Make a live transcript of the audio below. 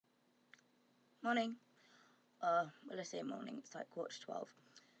Morning. Well, I say morning, it's like 11:45.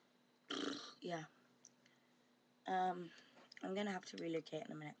 Yeah. I'm gonna have to relocate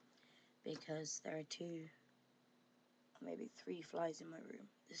in a minute because there are 2 or maybe 3 flies in my room.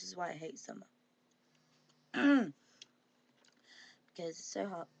 This is why I hate summer. Because it's so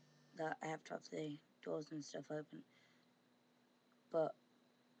hot that I have to have the doors and stuff open. But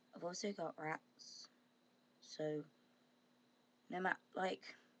I've also got rats, so no matter,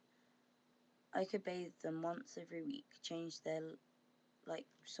 like, I could bathe them once every week, change their, like,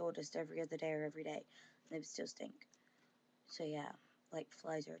 sawdust every other day or every day, and they would still stink. So yeah, like,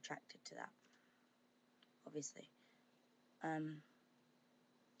 flies are attracted to that, obviously.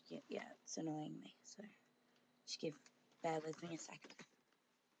 Yeah, it's annoying me, so just bear with me a second.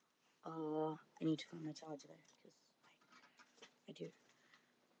 I need to find my charger though, because I do.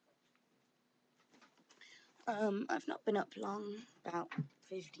 I've not been up long, about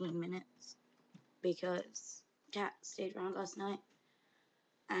 15 minutes, because Cat stayed around last night,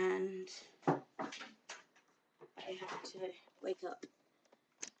 and I had to wake up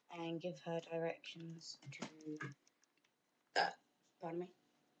and give her directions to, pardon me,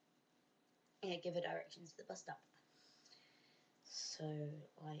 yeah, give her directions to the bus stop. So,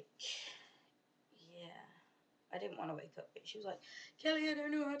 like, yeah, I didn't want to wake up, but she was like, Kelly, I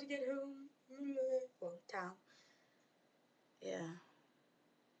don't know how to get home. Well, town. Yeah.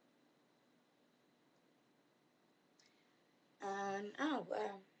 And,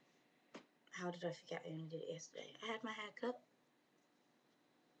 how did I forget I only did it yesterday? I had my hair cut.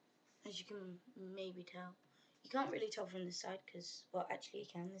 As you can maybe tell. You can't really tell from this side because, well, actually you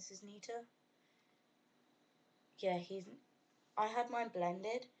can. This is neater. Yeah, I had mine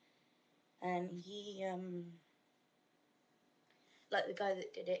blended, and he, like the guy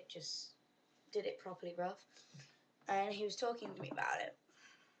that did it, just did it properly rough. And he was talking to me about it.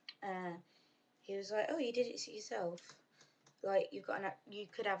 He was like, oh, you did it to yourself. Like, you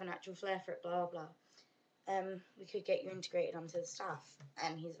could have an actual flair for it, blah, blah, blah. We could get you integrated onto the staff.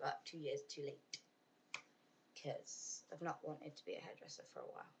 And he's about 2 years too late. Because I've not wanted to be a hairdresser for a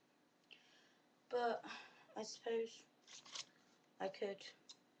while. But I suppose I could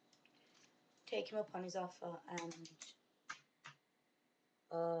take him up on his offer and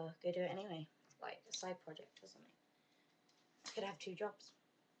go do it anyway. Like a side project or something. I could have 2 jobs.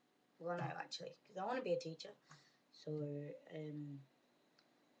 Well, no, actually, because I want to be a teacher. So,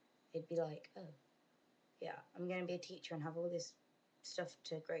 it'd be like, oh, yeah, I'm going to be a teacher and have all this stuff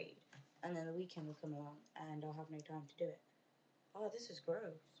to grade. And then the weekend will come along and I'll have no time to do it. Oh, this is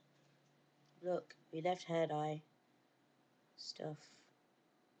gross. Look, we left hair dye stuff.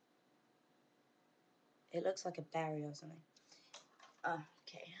 It looks like a berry or something.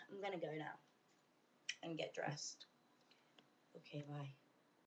 Okay, I'm going to go now and get dressed. Okay, bye.